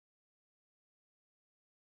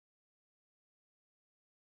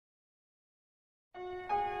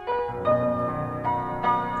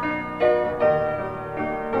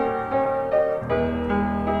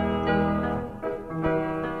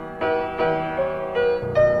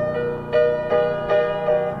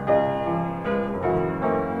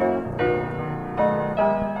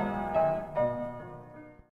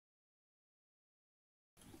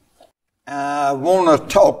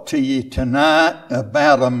talk to you tonight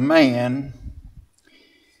about a man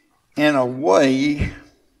in a way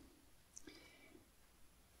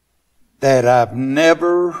that I've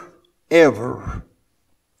never, ever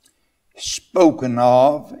spoken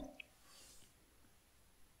of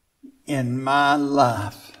in my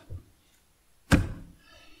life.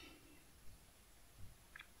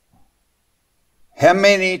 How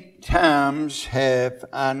many times have,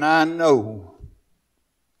 and I know,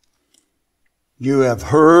 you have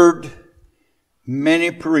heard many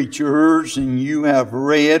preachers and you have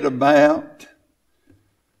read about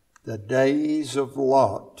the days of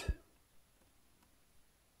Lot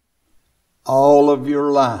all of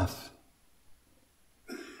your life.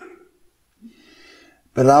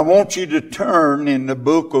 But I want you to turn in the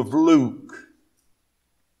book of Luke.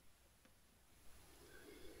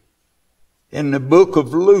 In the book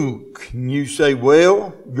of Luke, and you say,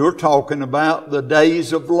 well, you're talking about the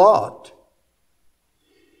days of Lot.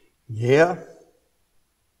 Yeah.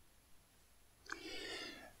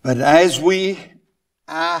 But I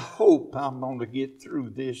hope I'm going to get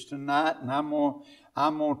through this tonight, and I'm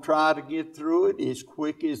going to try to get through it as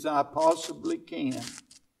quick as I possibly can.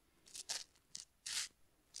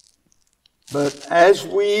 But as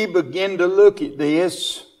we begin to look at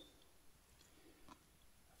this,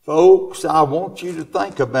 folks, I want you to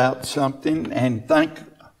think about something and think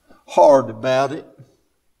hard about it.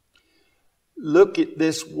 Look at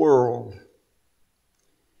this world.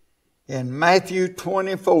 In Matthew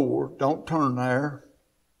 24, don't turn there.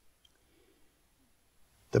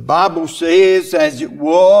 The Bible says, as it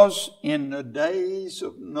was in the days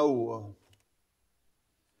of Noah,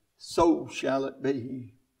 so shall it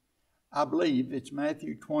be. I believe it's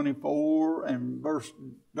Matthew 24 and verse,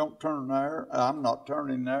 don't turn there. I'm not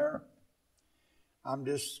turning there. I'm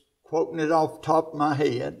just quoting it off the top of my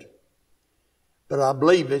head. But I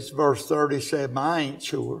believe it's verse 37. I ain't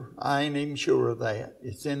sure. I ain't even sure of that.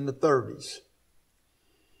 It's in the 30s.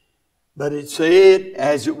 But it said,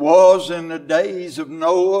 as it was in the days of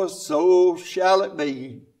Noah, so shall it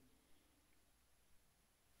be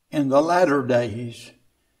in the latter days.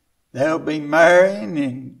 They'll be marrying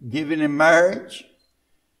and giving in marriage.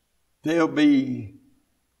 They'll be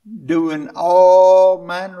doing all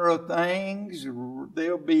manner of things.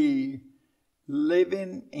 They'll be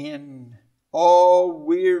living in all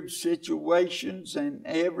weird situations and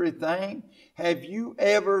everything. Have you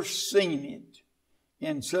ever seen it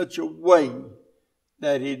in such a way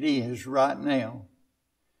that it is right now?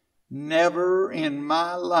 Never in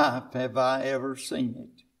my life have I ever seen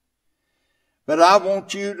it. But I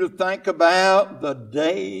want you to think about the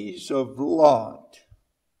days of Lot.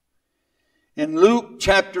 In Luke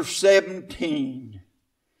chapter 17,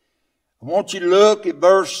 I want you to look at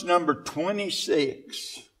verse number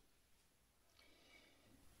 26.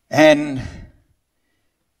 And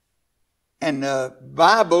the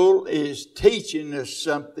Bible is teaching us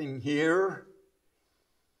something here.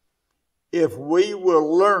 If we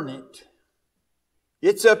will learn it,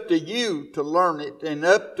 it's up to you to learn it and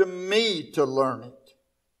up to me to learn it.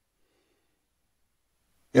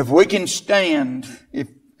 If we can stand,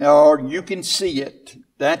 or you can see it,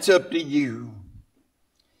 that's up to you.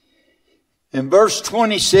 In verse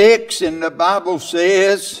 26, and the Bible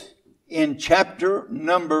says, in chapter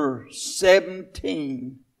number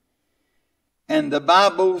 17, and the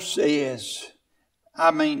Bible says,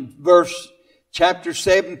 chapter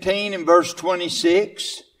 17 and verse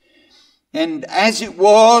 26, and as it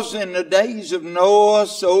was in the days of Noah,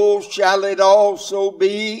 so shall it also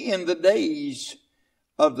be in the days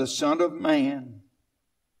of the Son of Man.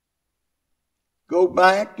 Go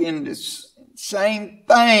back in the same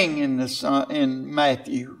thing in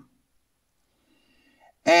Matthew.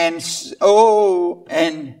 And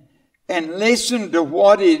listen to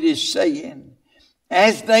what it is saying.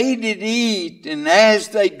 As they did eat and as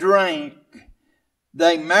they drank,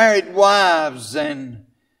 they married wives and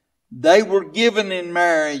they were given in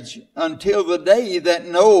marriage until the day that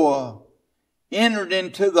Noah entered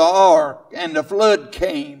into the ark and the flood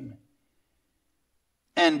came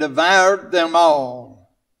and devoured them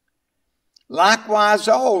all. Likewise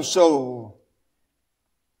also,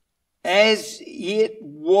 as it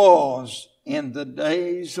was in the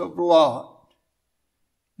days of Lot.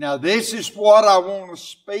 Now this is what I want to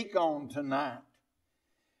speak on tonight.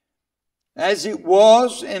 As it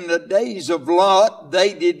was in the days of Lot,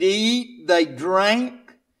 they did eat, they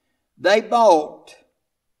drank, they bought,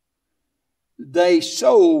 they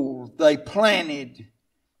sold, they planted,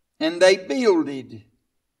 and they builded.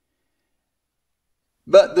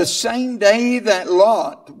 But the same day that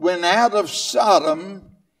Lot went out of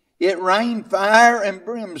Sodom, it rained fire and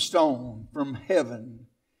brimstone from heaven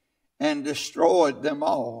and destroyed them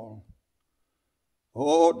all.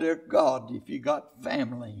 Oh, dear God, if you got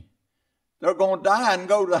family, they're going to die and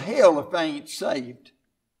go to hell if they ain't saved.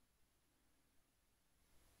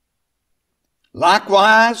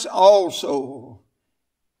 Likewise also,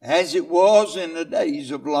 as it was in the days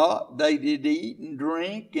of Lot, they did eat and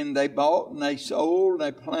drink, and they bought and they sold,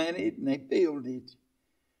 they planted and they builded.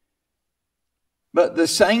 But the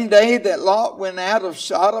same day that Lot went out of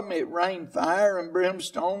Sodom, it rained fire and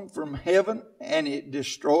brimstone from heaven, and it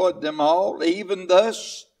destroyed them all. Even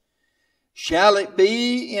thus shall it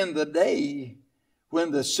be in the day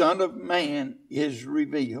when the Son of Man is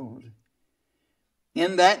revealed.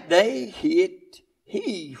 In that day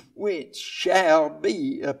he which shall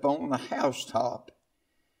be upon the housetop,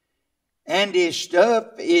 and his stuff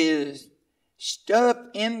is stuff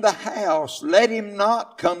in the house, let him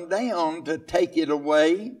not come down to take it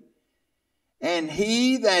away. And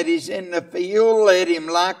he that is in the field, let him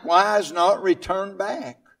likewise not return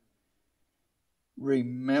back.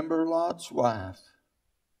 Remember Lot's wife.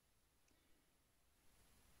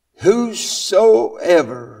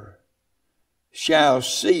 Whosoever shall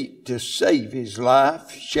seek to save his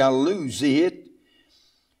life shall lose it,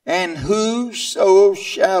 and whoso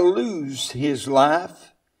shall lose his life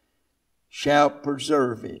shall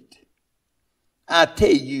preserve it. I tell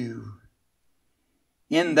you,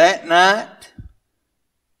 in that night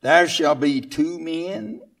there shall be two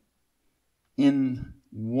men in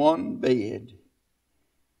one bed,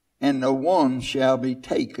 and the one shall be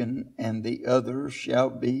taken and the other shall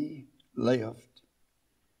be left.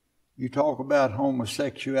 You talk about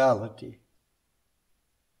homosexuality.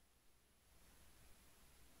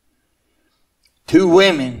 Two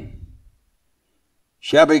women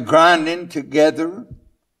shall be grinding together,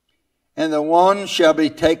 and the one shall be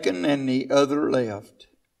taken and the other left.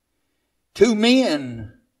 Two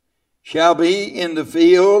men shall be in the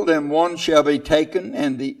field, and one shall be taken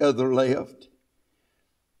and the other left.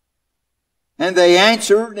 And they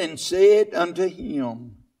answered and said unto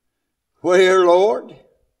him, Where, Lord?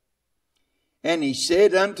 And he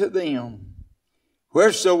said unto them,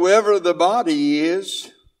 Wheresoever the body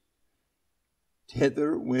is,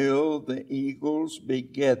 thither will the eagles be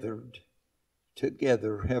gathered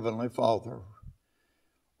together, Heavenly Father.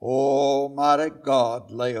 Almighty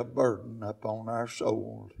God, lay a burden upon our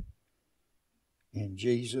soul. In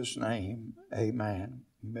Jesus' name, amen.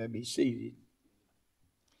 You may be seated.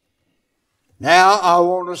 Now I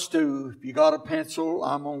want us to, if you got a pencil,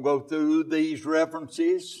 I'm going to go through these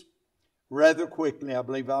references rather quickly. I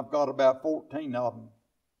believe I've got about 14 of them.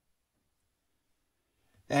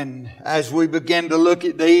 And as we begin to look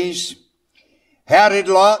at these, how did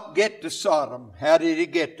Lot get to Sodom? How did he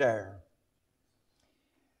get there?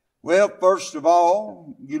 Well, first of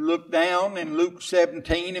all, you look down in Luke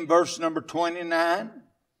 17 in verse number 29.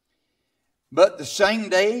 But the same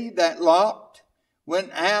day that Lot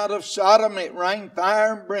went out of Sodom, it rained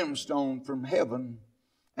fire and brimstone from heaven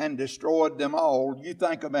and destroyed them all. You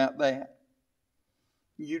think about that.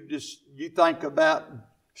 You think about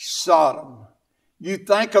Sodom. You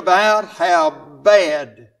think about how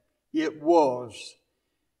bad it was.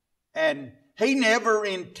 And he never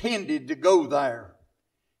intended to go there.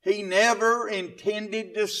 He never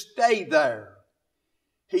intended to stay there.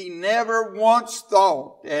 He never once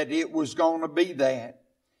thought that it was going to be that.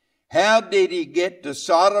 How did he get to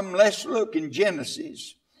Sodom? Let's look in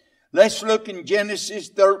Genesis. Let's look in Genesis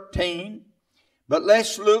 13. But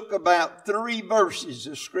let's look about 3 verses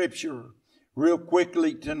of Scripture real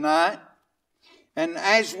quickly tonight. And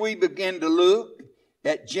as we begin to look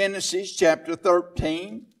at Genesis chapter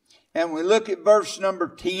 13, and we look at verse number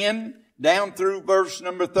 10 down through verse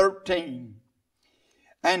number 13.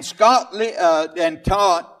 And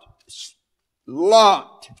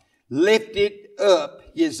Lot lifted up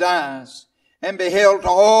his eyes and beheld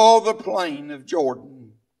all the plain of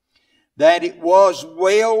Jordan, that it was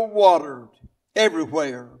well watered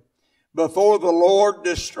everywhere, before the Lord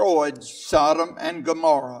destroyed Sodom and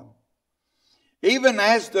Gomorrah. Even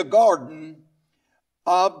as the garden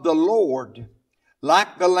of the Lord,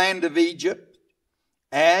 like the land of Egypt,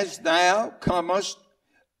 as thou comest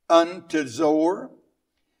unto Zoar.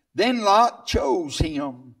 Then Lot chose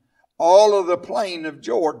him all of the plain of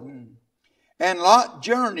Jordan, and Lot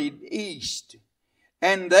journeyed east,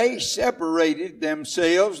 and they separated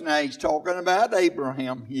themselves. Now he's talking about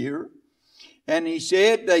Abraham here. And he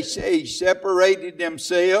said, they separated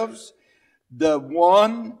themselves, the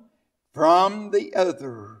one from the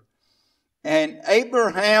other. And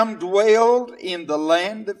Abraham dwelled in the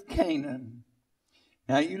land of Canaan.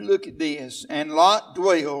 Now you look at this. And Lot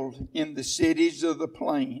dwelled in the cities of the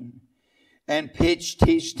plain, and pitched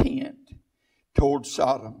his tent toward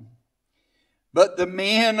Sodom. But the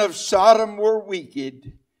men of Sodom were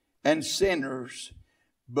wicked and sinners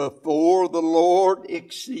before the Lord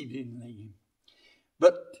exceedingly.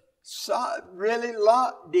 But really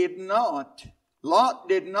Lot did not. Lot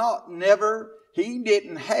did not, never, he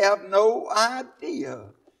didn't have no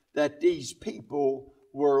idea that these people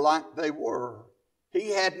were like they were.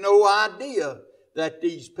 He had no idea that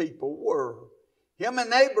these people were. Him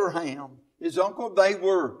and Abraham, his uncle, they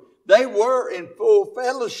were in full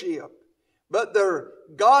fellowship. But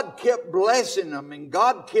God kept blessing them, and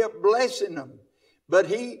God kept blessing them. But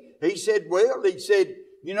he said,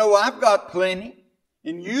 you know, I've got plenty,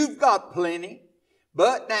 and you've got plenty.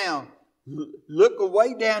 But now, look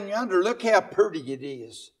away down yonder. Look how pretty it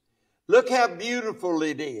is. Look how beautiful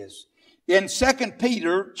it is. In 2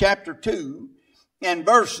 Peter chapter 2 and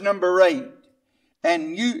verse number 8.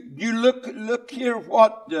 And you look here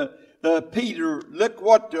what Peter, look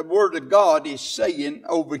what the Word of God is saying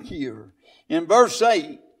over here. In verse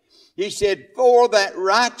 8, he said, for that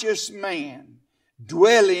righteous man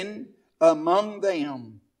dwelling among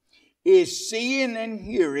them is seeing and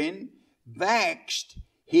hearing vexed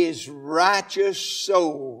his righteous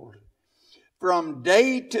soul from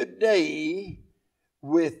day to day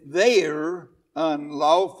with their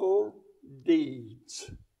unlawful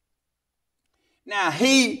deeds. Now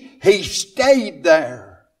he stayed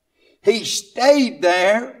there. He stayed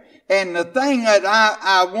there. And the thing that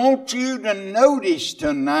I want you to notice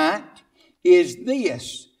tonight is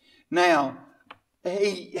this. Now,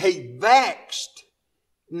 he vexed.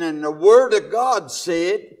 And the Word of God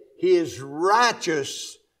said, his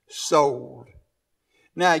righteous soul.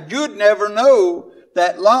 Now, you'd never know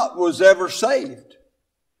that Lot was ever saved.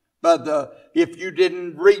 But if you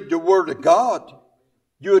didn't read the Word of God,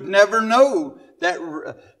 you would never know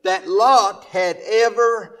that Lot had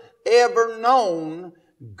ever known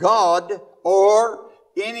God or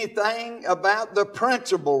anything about the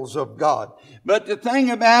principles of God. But the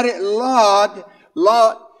thing about it,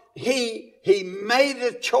 Lot, he made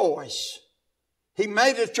a choice. He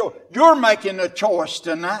made a choice. You're making a choice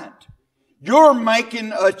tonight. You're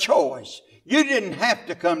making a choice. You didn't have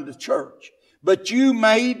to come to church, but you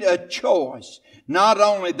made a choice. Not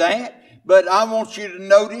only that, but I want you to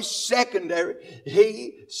notice secondary,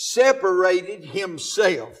 he separated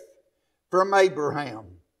himself from Abraham.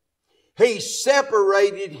 He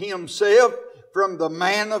separated himself from the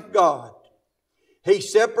man of God. He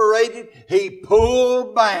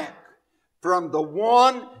pulled back from the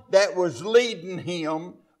one that was leading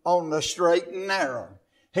him on the straight and narrow.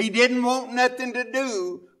 He didn't want nothing to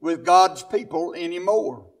do with God's people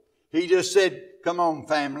anymore. He just said, come on,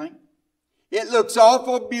 family. It looks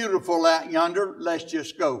awful beautiful out yonder. Let's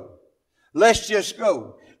just go. Let's just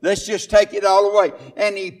go. Let's just take it all away.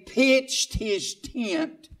 And he pitched his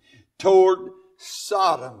tent toward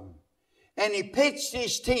Sodom. And he pitched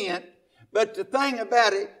his tent. But the thing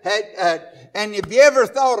about it, and have you ever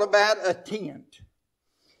thought about a tent?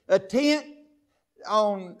 A tent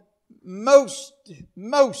on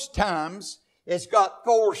most times, it's got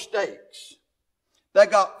 4 stakes. They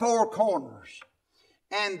got 4 corners.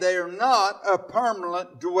 And they're not a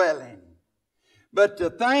permanent dwelling. But the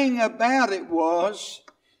thing about it was,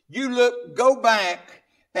 go back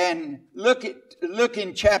and look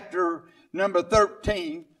in chapter number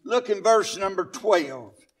 13, look in verse number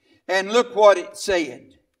 12, and look what it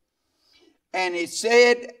said. And it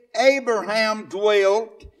said, Abraham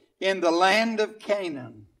dwelt in the land of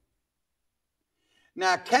Canaan.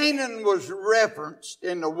 Now, Canaan was referenced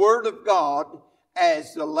in the Word of God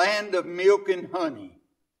as the land of milk and honey.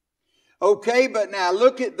 Okay, but now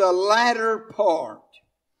look at the latter part.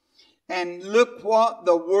 And look what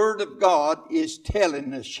the Word of God is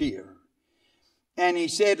telling us here. And he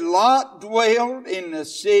said, Lot dwelled in the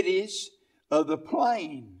cities of the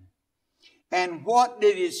plain. And what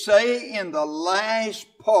did it say in the last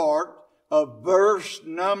part of verse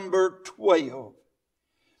number 12?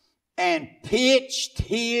 And pitched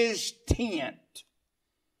his tent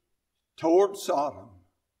toward Sodom.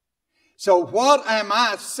 So what am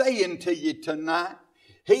I saying to you tonight?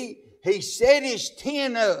 He set his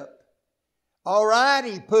tent up. All right,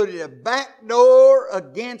 he put a back door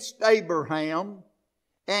against Abraham,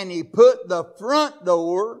 and he put the front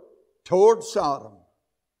door toward Sodom.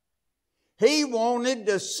 He wanted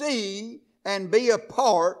to see and be a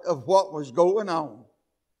part of what was going on.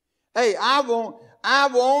 Hey, I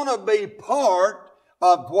want to be part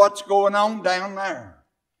of what's going on down there.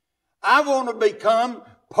 I want to become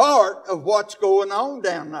part of what's going on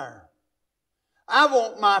down there. I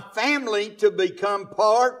want my family to become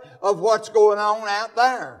part of what's going on out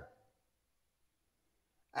there.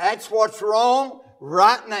 That's what's wrong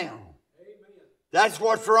right now. That's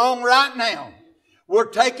what's wrong right now. We're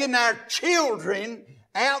taking our children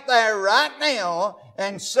out there right now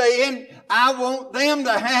and saying, I want them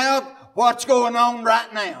to have what's going on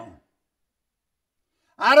right now.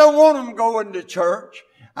 I don't want them going to church.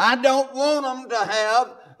 I don't want them to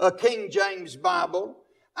have a King James Bible.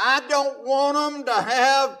 I don't want them to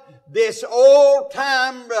have this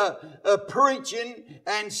old-time preaching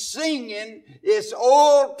and singing, this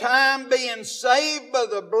old-time being saved by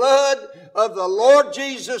the blood of the Lord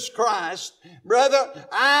Jesus Christ. Brother,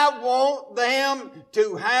 I want them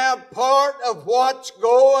to have part of what's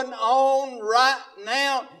going on right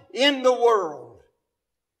now in the world.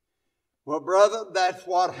 Well, brother, that's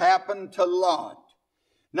what happened to Lot.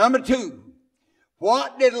 Number 2,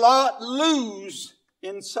 what did Lot lose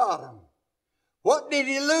in Sodom? What did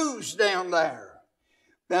he lose down there?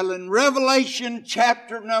 Well, in Revelation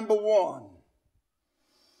chapter number 1.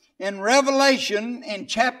 In Revelation, in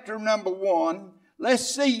chapter number 1,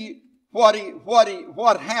 let's see what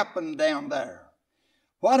happened down there.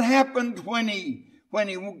 What happened when he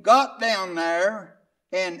got down there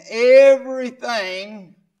and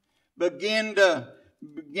everything began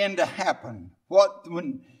to happen?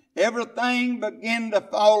 When everything began to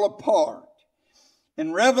fall apart.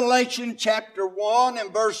 In Revelation chapter 1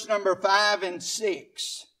 and verse number 5 and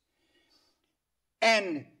 6.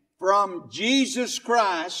 And from Jesus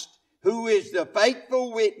Christ, who is the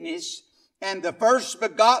faithful witness, and the first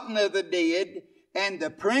begotten of the dead, and the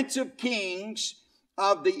Prince of kings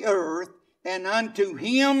of the earth, and unto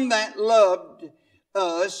him that loved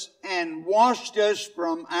us, and washed us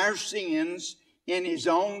from our sins in his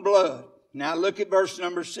own blood. Now look at verse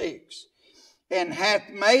number 6. And hath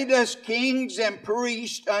made us kings and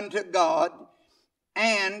priests unto God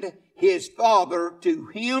and his Father. To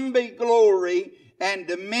him be glory and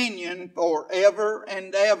dominion forever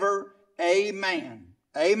and ever. Amen.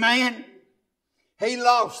 Amen. He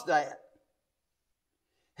lost that.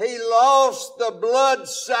 He lost the blood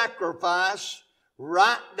sacrifice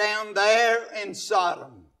right down there in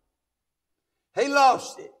Sodom. He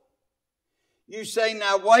lost it. You say,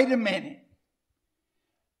 now wait a minute.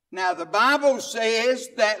 Now the Bible says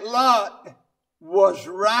that Lot was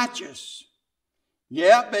righteous.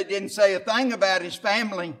 Yeah, but it didn't say a thing about his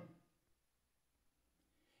family.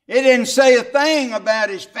 It didn't say a thing about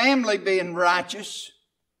his family being righteous.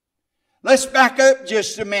 Let's back up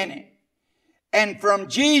just a minute. And from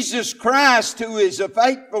Jesus Christ, who is a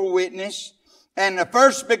faithful witness, and the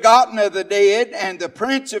first begotten of the dead, and the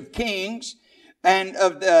Prince of kings, and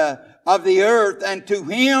of the earth, and to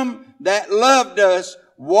him that loved us,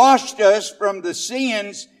 washed us from the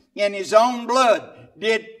sins in his own blood.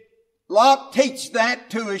 Did Lot teach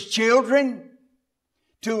that to his children?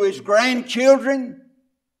 To his grandchildren?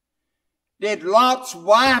 Did Lot's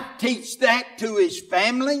wife teach that to his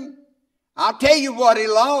family? I'll tell you what he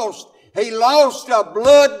lost. He lost a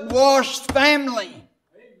blood-washed family.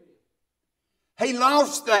 He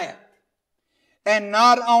lost that. And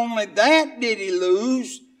not only that did he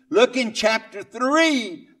lose. Look in chapter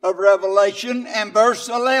 3 of Revelation and verse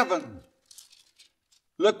 11.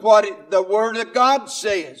 Look what the Word of God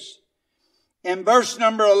says. In verse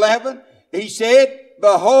number 11, he said,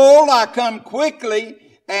 Behold, I come quickly,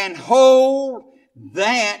 and hold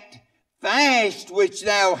that fast which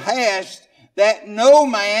thou hast, that no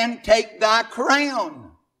man take thy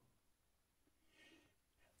crown.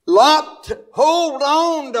 Lot, hold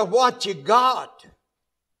on to what you got.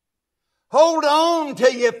 Hold on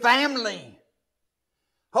to your family.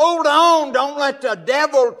 Hold on, don't let the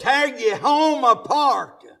devil tear your home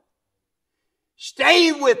apart.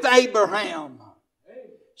 Stay with Abraham.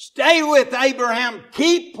 Stay with Abraham.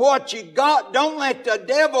 Keep what you got. Don't let the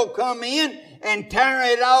devil come in and tear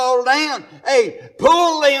it all down. Hey,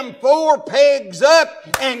 pull them 4 pegs up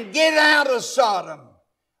and get out of Sodom.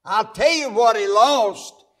 I'll tell you what he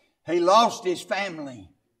lost. He lost his family.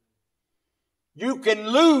 You can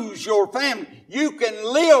lose your family. You can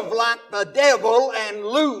live like the devil and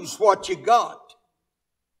lose what you got.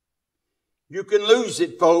 You can lose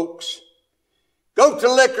it, folks. Go to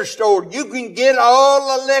the liquor store. You can get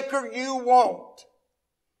all the liquor you want.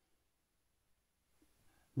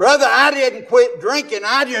 Brother, I didn't quit drinking.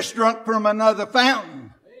 I just drunk from another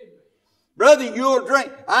fountain. Brother, you'll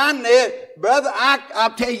drink. Brother,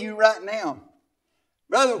 I'll tell you right now.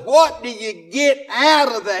 Brother, what do you get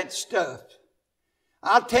out of that stuff?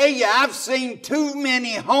 I'll tell you, I've seen too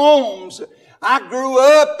many homes. I grew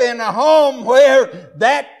up in a home where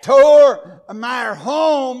that tore my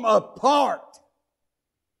home apart.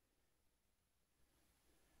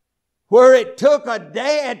 Where it took my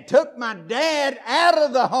dad out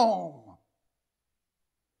of the home.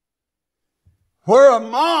 Where a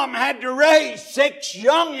mom had to raise 6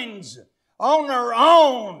 youngins on her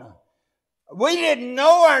own. We didn't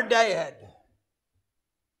know our dad.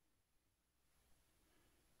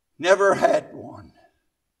 Never had one.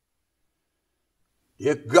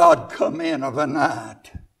 If God come in of a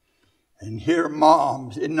night and hear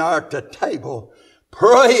Mom sitting there at the table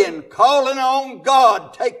praying, calling on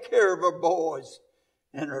God, take care of her boys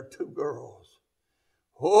and her 2 girls.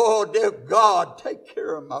 Oh, dear God, take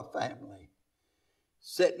care of my family.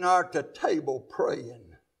 Sitting there at the table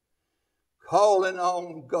praying, calling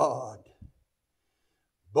on God.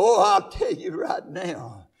 Boy, I'll tell you right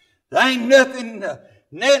now, there ain't nothing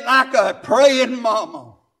like a praying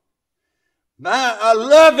mama. A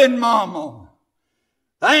loving mama.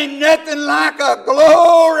 There ain't nothing like a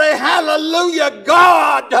glory, hallelujah,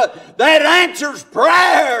 God that answers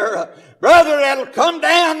prayer. Brother, that'll come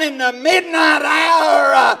down in the midnight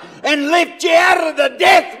hour and lift you out of the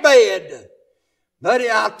deathbed. Buddy,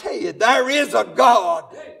 I'll tell you, there is a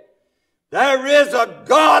God. There is a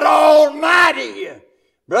God Almighty.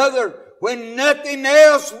 Brother, when nothing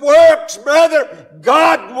else works, brother,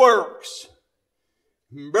 God works.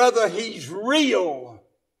 Brother, He's real.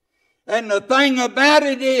 And the thing about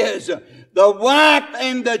it is, the wife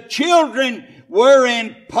and the children were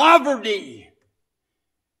in poverty.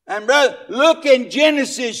 And brother, look in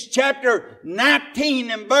Genesis chapter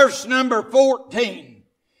 19 and verse number 14.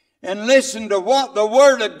 And listen to what the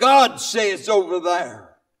Word of God says over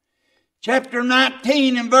there. Chapter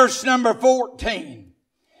 19 and verse number 14.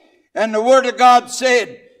 And the Word of God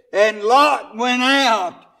said, and Lot went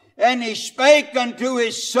out, and he spake unto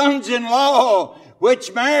his sons-in-law,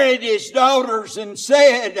 which married his daughters, and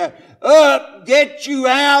said, up, get you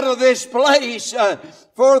out of this place,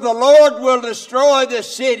 for the Lord will destroy the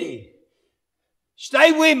city.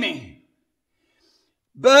 Stay with me.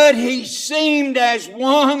 But he seemed as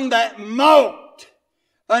one that mocked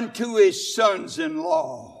unto his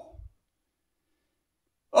sons-in-law.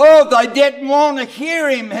 Oh, they didn't want to hear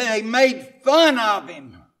him. They made fun of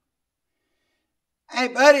him. Hey,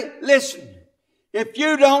 buddy, listen. If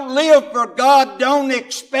you don't live for God, don't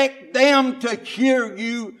expect them to hear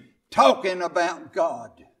you talking about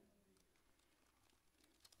God.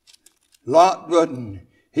 Lot wouldn't.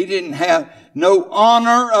 He didn't have no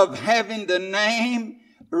honor of having the name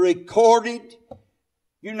recorded.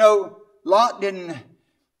 You know, Lot didn't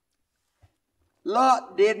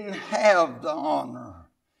have the honor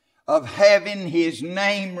of having his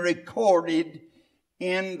name recorded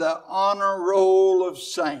in the honor roll of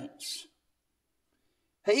saints.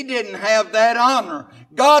 He didn't have that honor.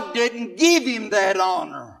 God didn't give him that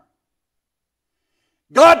honor.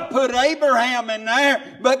 God put Abraham in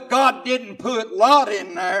there, but God didn't put Lot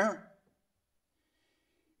in there.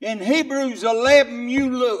 In Hebrews 11, you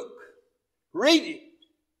look. Read it.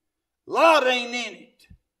 Lot ain't in it.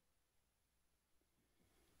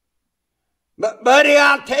 But buddy,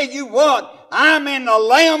 I'll tell you what, I'm in the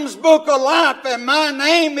Lamb's Book of Life and my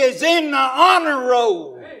name is in the honor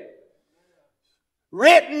roll.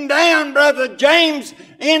 Written down, Brother James,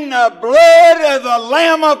 in the blood of the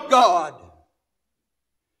Lamb of God.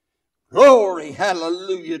 Glory,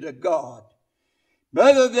 hallelujah to God.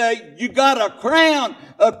 Brother, you got a crown.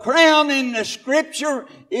 A crown in the Scripture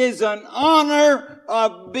is an honor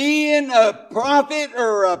of being a prophet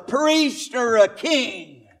or a priest or a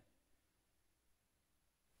king.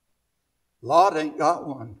 Lot ain't got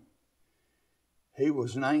one. He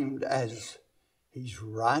was named as he's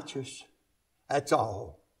righteous. That's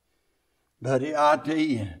all. But I tell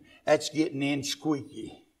you, that's getting in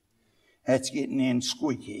squeaky. That's getting in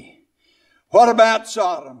squeaky. What about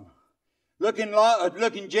Sodom? Look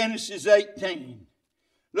in Genesis 18.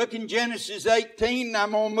 Look in Genesis 18, and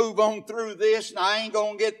I'm going to move on through this, and I ain't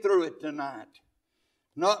going to get through it tonight.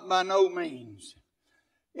 Not by no means.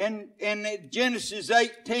 In Genesis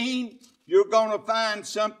 18, you're going to find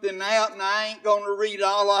something out, and I ain't going to read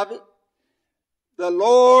all of it. The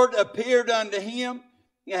Lord appeared unto him,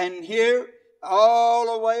 and here,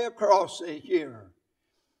 all the way across it here.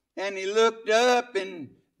 And he looked up, and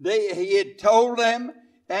he had told them,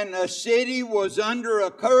 and the city was under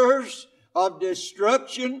a curse of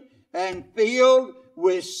destruction and filled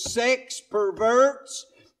with sex perverts.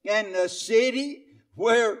 And the city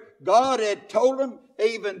where God had told them,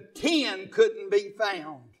 even 10 couldn't be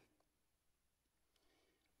found.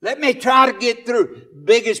 Let me try to get through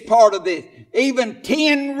biggest part of this. Even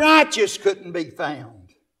 10 righteous couldn't be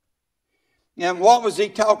found. And what was he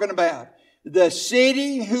talking about? The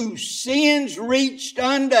city whose sins reached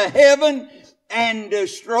unto heaven and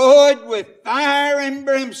destroyed with fire and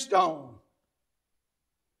brimstone.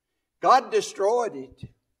 God destroyed it.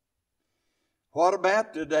 What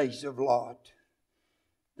about the days of Lot?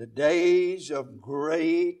 The days of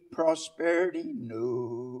great prosperity?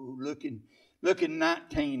 No. Look in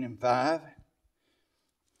 19 and 5.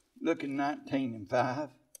 Look in 19 and 5.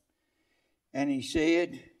 And he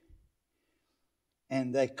said,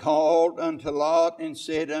 and they called unto Lot and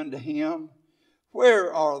said unto him,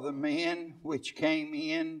 where are the men which came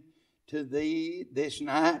in to thee this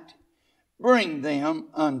night? Bring them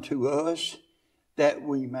unto us, that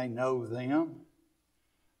we may know them.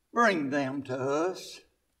 Bring them to us.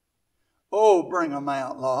 Oh, bring them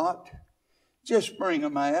out, Lot. Just bring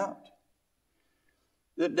them out.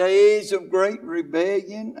 The days of great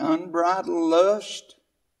rebellion, unbridled lust.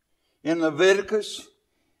 In Leviticus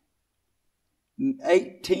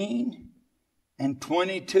 18 and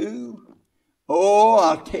 22. Oh,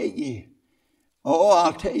 I'll tell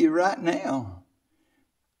you right now.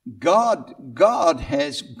 God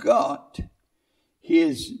has got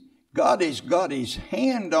his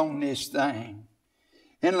hand on this thing.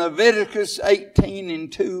 In Leviticus 18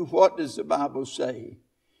 and 2, what does the Bible say?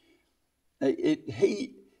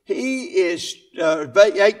 He is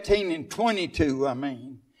 18 and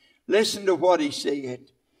 22, Listen to what he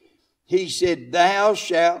said. He said, thou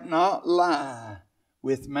shalt not lie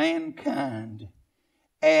with mankind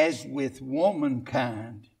as with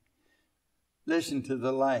womankind. Listen to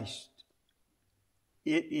the last.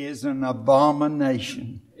 It is an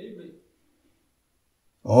abomination. Amen.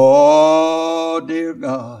 Oh, dear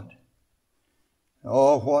God.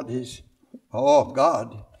 God has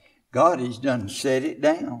done set it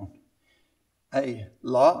down. Hey,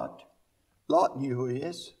 Lot knew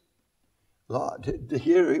this. Lot,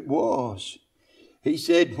 here it was. He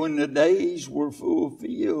said when the days were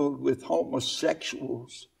fulfilled with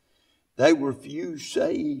homosexuals, they were few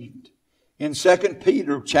saved. In 2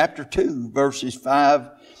 Peter chapter 2, verses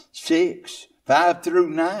 5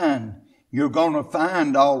 through 9, you're going to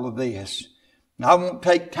find all of this. I won't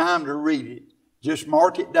take time to read it. Just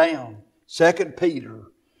mark it down. 2 Peter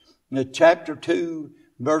chapter 2,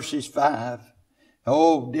 verses 5.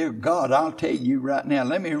 Oh, dear God, I'll tell you right now.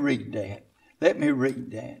 Let me read that.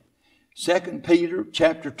 2 Peter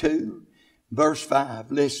chapter 2, verse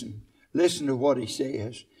 5. Listen to what he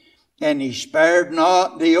says. And he spared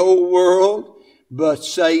not the old world, but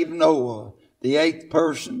saved Noah, the eighth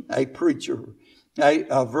person, a preacher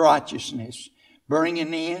of righteousness,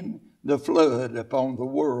 bringing in the flood upon the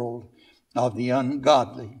world of the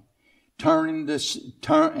ungodly, turning the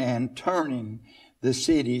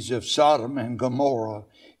cities of Sodom and Gomorrah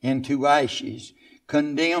into ashes,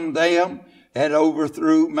 condemned them and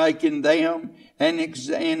overthrew, making them an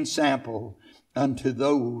example unto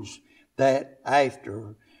those that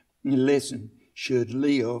after, should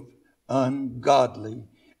live ungodly,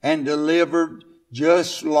 and delivered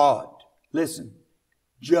just Lot.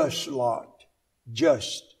 Just Lot.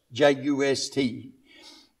 Just, J-U-S-T,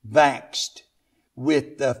 vexed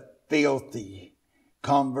with the filthy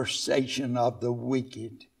conversation of the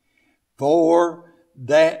wicked. For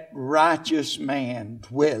that righteous man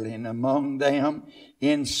dwelling among them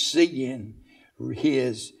in seeing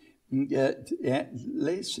his,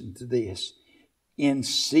 listen to this, in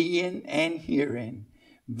seeing and hearing,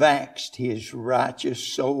 vexed his righteous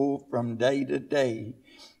soul from day to day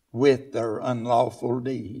with their unlawful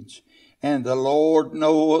deeds. And the Lord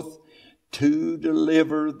knoweth to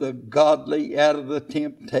deliver the godly out of the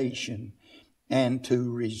temptation, and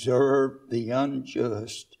to reserve the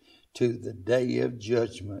unjust to the day of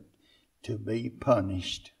judgment, to be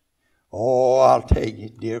punished. Oh, I'll tell you,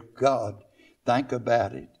 dear God, think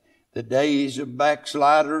about it. The days of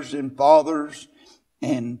backsliders and fathers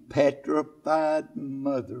and petrified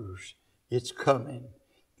mothers, it's coming.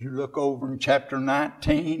 You look over in chapter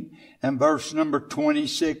 19 and verse number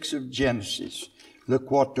 26 of Genesis. Look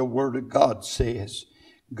what the Word of God says.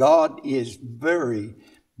 God is very,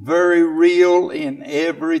 very real in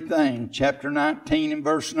everything. Chapter 19 and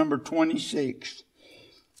verse number 26.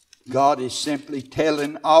 God is simply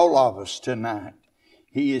telling all of us tonight.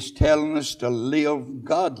 He is telling us to live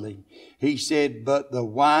godly. He said, but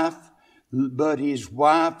his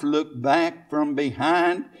wife looked back from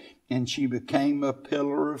behind, and she became a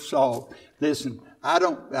pillar of salt. Listen, I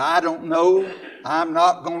don't know. I'm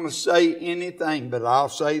not going to say anything, but I'll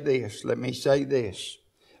say this. Let me say this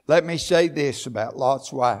about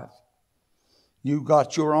Lot's wife. You've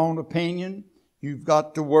got your own opinion. You've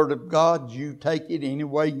got the Word of God. You take it any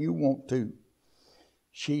way you want to.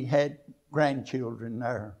 She had grandchildren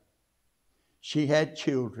there. She had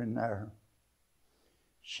children there.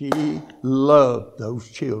 She loved those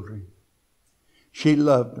children. She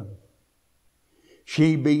loved them.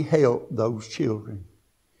 She beheld those children.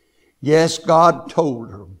 Yes, God told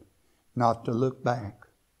her not to look back.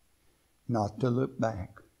 Not to look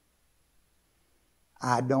back.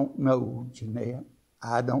 I don't know, Jeanette.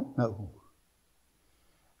 I don't know.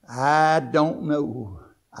 I don't know.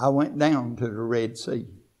 I went down to the Red Sea,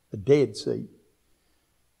 the Dead Sea.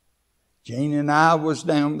 Jean and I was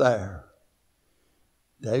down there.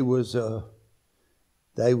 They was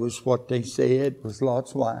what they said was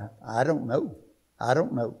Lot's wife. I don't know. I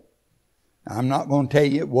don't know. I'm not going to tell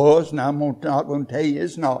you it was, and I'm not going to tell you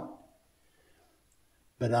it's not.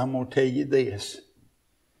 But I'm going to tell you this.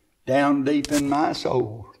 Down deep in my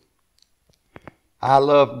soul, I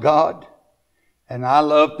love God, and I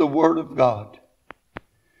love the Word of God.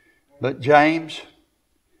 But James,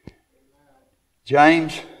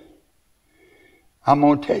 I'm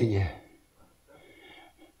going to tell you,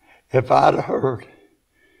 if I'd have heard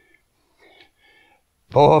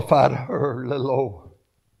little old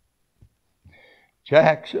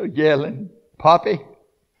Jack's yelling, Poppy,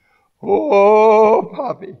 oh,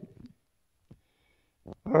 Poppy.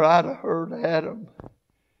 Or I'd have heard Adam.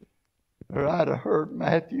 Or I'd have heard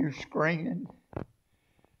Matthew screaming.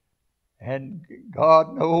 And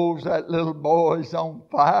God knows that little boy's on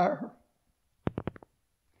fire.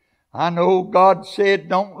 I know God said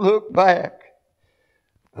don't look back.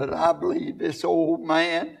 But I believe this old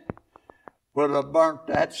man would have burnt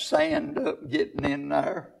that sand up getting in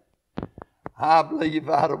there. I believe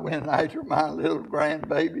I'd have went after my little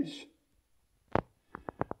grandbabies.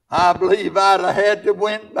 I believe I'd have had to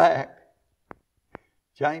went back.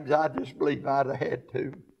 James, I just believe I'd have had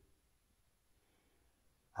to.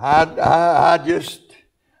 I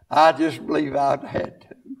just believe I'd have had to.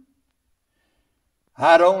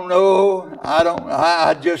 I don't know.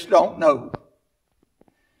 I just don't know.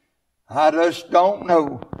 I just don't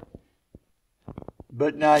know.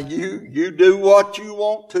 But now you do what you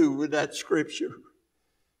want to with that scripture.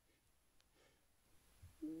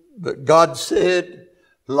 But God said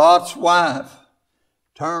Lot's wife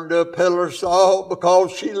turned a pillar of salt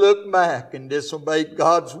because she looked back and disobeyed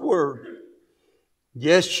God's word.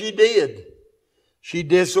 Yes, she did. She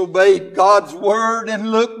disobeyed God's word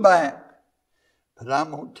and looked back. But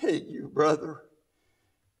I'm going to tell you, brother,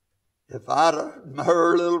 if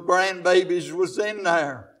her little grandbabies was in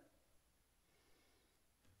there,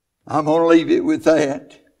 I'm going to leave it with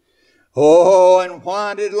that. Oh, and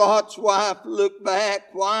why did Lot's wife look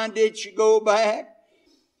back? Why did she go back?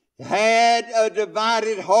 Had a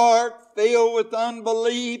divided heart filled with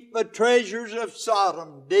unbelief, the treasures of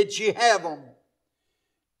Sodom. Did she have them?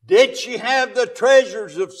 Did she have the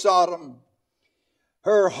treasures of Sodom?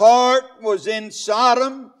 Her heart was in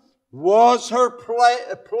Sodom. Was her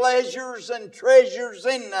pleasures and treasures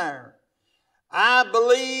in there? I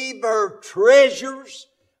believe her treasures,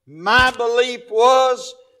 my belief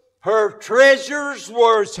was her treasures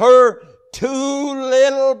was her 2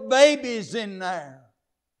 little babies in there.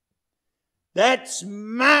 That's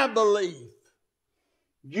my belief.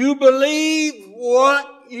 You believe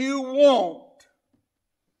what you want.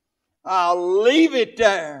 I'll leave it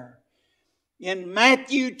there. In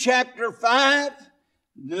Matthew chapter 5,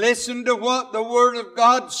 listen to what the Word of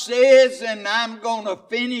God says, and I'm going to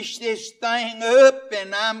finish this thing up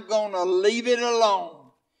and I'm going to leave it alone.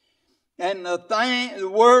 And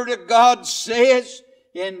the Word of God says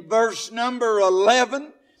in verse number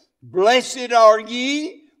 11, Blessed are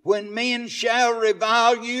ye when men shall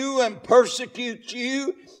revile you and persecute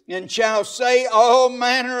you, and shall say all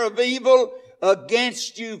manner of evil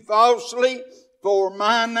against you falsely for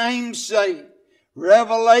my name's sake.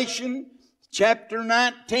 Revelation chapter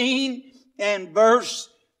 19 and verse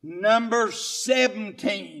number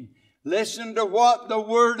 17. Listen to what the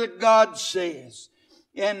Word of God says.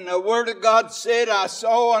 And the Word of God said, I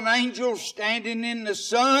saw an angel standing in the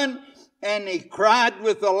sun, and he cried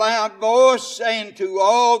with a loud voice, saying to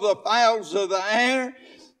all the fowls of the air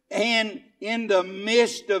and in the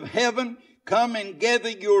midst of heaven, come and gather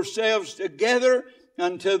yourselves together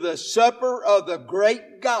unto the supper of the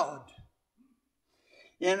great God.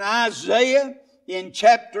 In Isaiah, in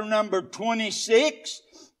chapter number 26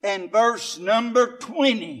 and verse number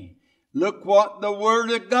 20, look what the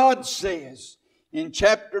Word of God says. In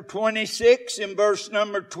chapter 26 and verse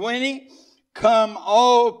number 20, Come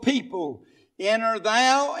all people, enter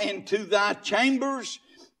thou into thy chambers,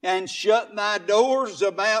 and shut thy doors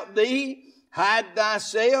about thee. Hide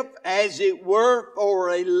thyself as it were for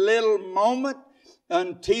a little moment,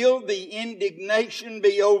 until the indignation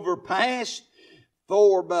be overpast.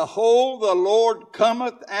 For behold, the Lord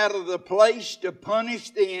cometh out of the place to punish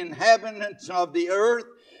the inhabitants of the earth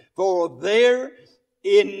for their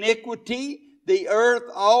iniquity. The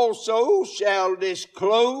earth also shall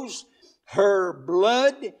disclose her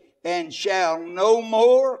blood, and shall no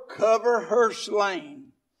more cover her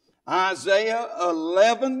slain. Isaiah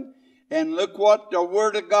 11 And look what the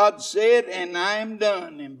Word of God said, and I am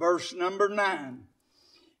done, in verse number 9.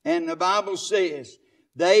 And the Bible says,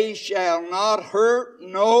 they shall not hurt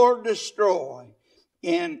nor destroy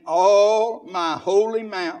in all my holy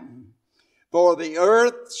mountain, for the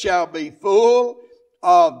earth shall be full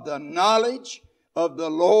of the knowledge of the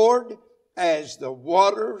Lord as the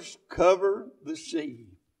waters cover the sea.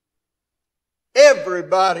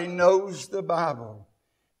 Everybody knows the Bible.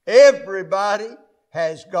 Everybody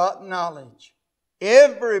has got knowledge.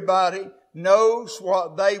 Everybody knows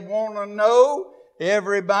what they want to know.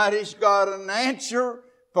 Everybody's got an answer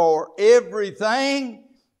for everything.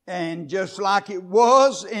 And just like it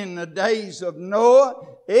was in the days of Noah,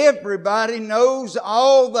 everybody knows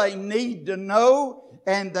all they need to know,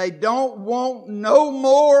 and they don't want no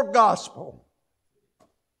more gospel.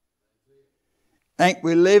 Ain't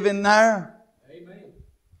we living there? Amen.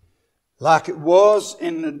 Like it was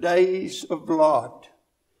in the days of Lot.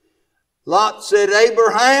 Lot said,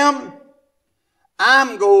 Abraham,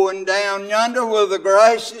 I'm going down yonder where the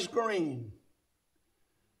grass is green.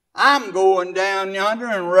 I'm going down yonder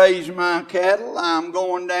and raise my cattle. I'm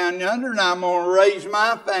going down yonder and I'm going to raise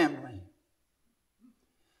my family.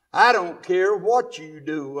 I don't care what you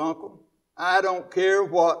do, Uncle. I don't care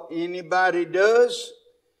what anybody does.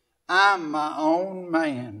 I'm my own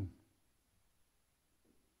man.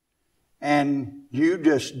 And you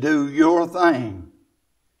just do your thing.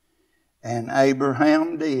 And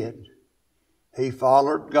Abraham did. He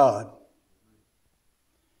followed God.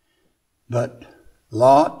 But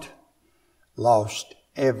Lot lost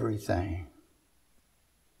everything.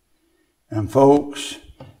 And folks,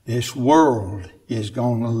 this world is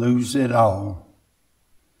going to lose it all.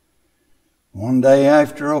 One day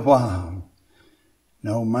after a while,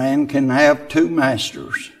 no man can have two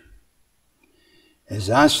masters. As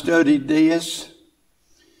I studied this,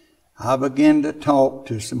 I began to talk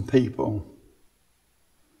to some people.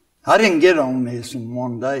 I didn't get on this in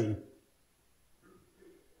one day.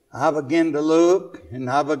 I began to look and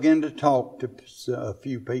I began to talk to a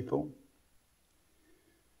few people,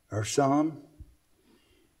 or some,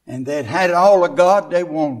 and they'd had all of God they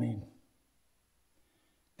wanted.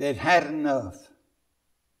 They'd had enough.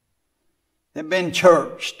 They'd been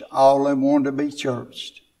churched all they wanted to be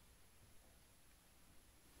churched.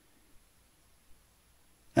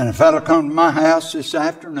 And a fellow come to my house this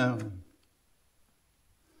afternoon.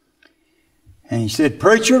 And he said,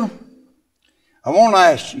 Preacher, I want to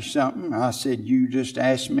ask you something. I said, you just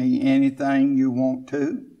ask me anything you want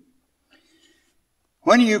to.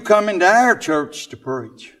 When are you coming to our church to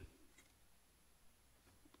preach?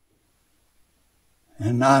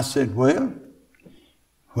 And I said, well,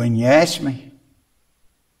 when you ask me.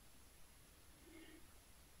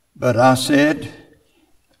 But I said,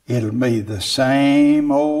 it'll be the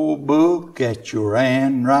same old book that you're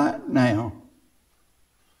in right now.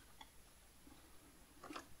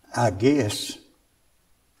 I guess.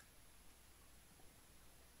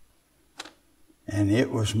 And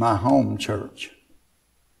it was my home church.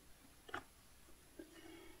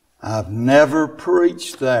 I've never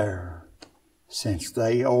preached there since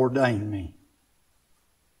they ordained me.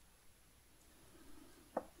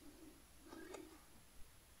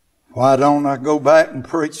 Why don't I go back and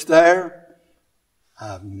preach there?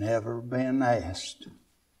 I've never been asked.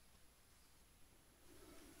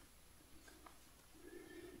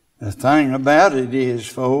 The thing about it is,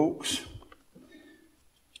 folks,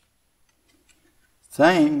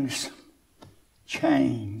 things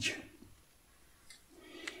change.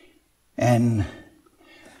 And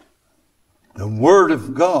the Word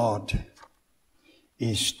of God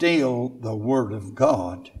is still the Word of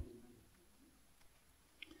God.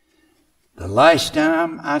 The last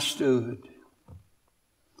time I stood,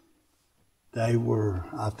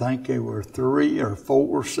 I think they were 3 or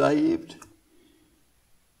 4 saved.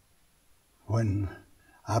 When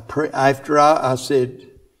after I said,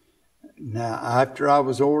 now after I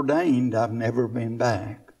was ordained, I've never been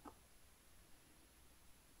back.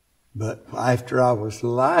 But after I was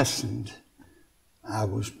licensed, I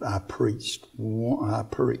preached.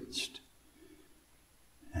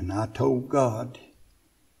 And I told God,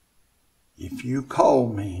 if you call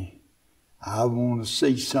me, I want to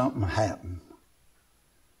see something happen.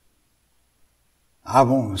 I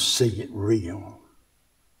want to see it real.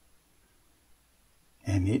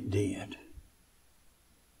 And it did.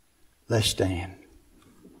 Let's stand.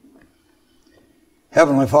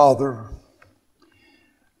 Heavenly Father,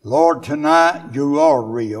 Lord, tonight you are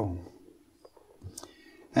real.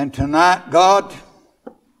 And tonight, God,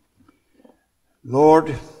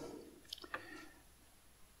 Lord,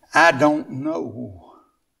 I don't know,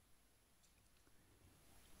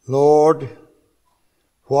 Lord,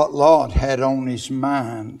 what Lot had on his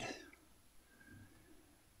mind.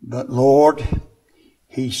 But Lord,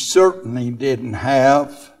 he certainly didn't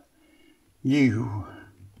have you.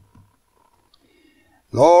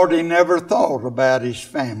 Lord, he never thought about his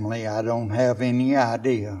family. I don't have any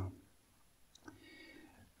idea.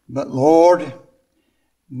 But Lord,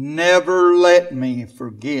 never let me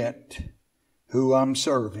forget who I'm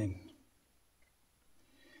serving.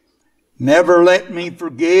 Never let me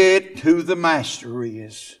forget who the Master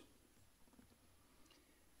is.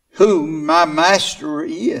 Who my Master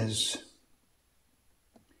is.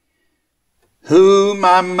 Who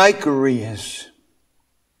my Maker is.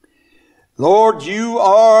 Lord, you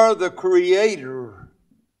are the Creator,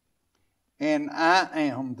 and I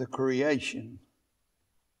am the creation.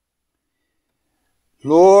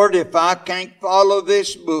 Lord, if I can't follow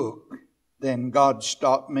this book, then God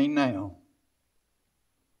stop me now.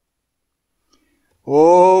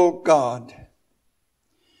 Oh God,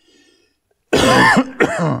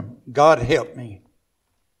 God help me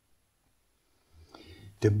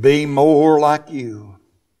to be more like you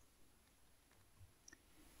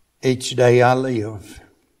each day I live.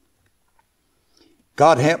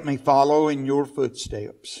 God, help me follow in your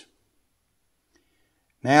footsteps.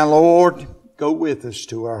 Now, Lord, go with us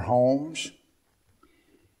to our homes.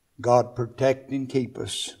 God, protect and keep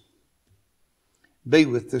us. Be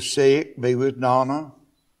with the sick. Be with Donna.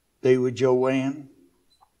 Be with Joanne.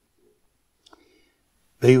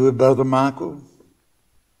 Be with Brother Michael.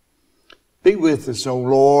 Be with us, O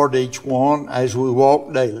Lord, each one as we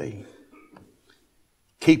walk daily.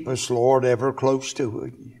 Keep us, Lord, ever close to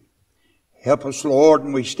it. Help us, Lord,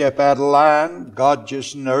 when we step out of line. God,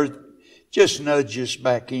 just nudge us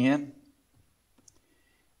back in.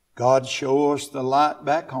 God, show us the light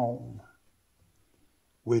back home.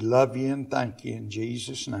 We love you and thank you in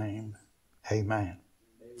Jesus' name. Amen.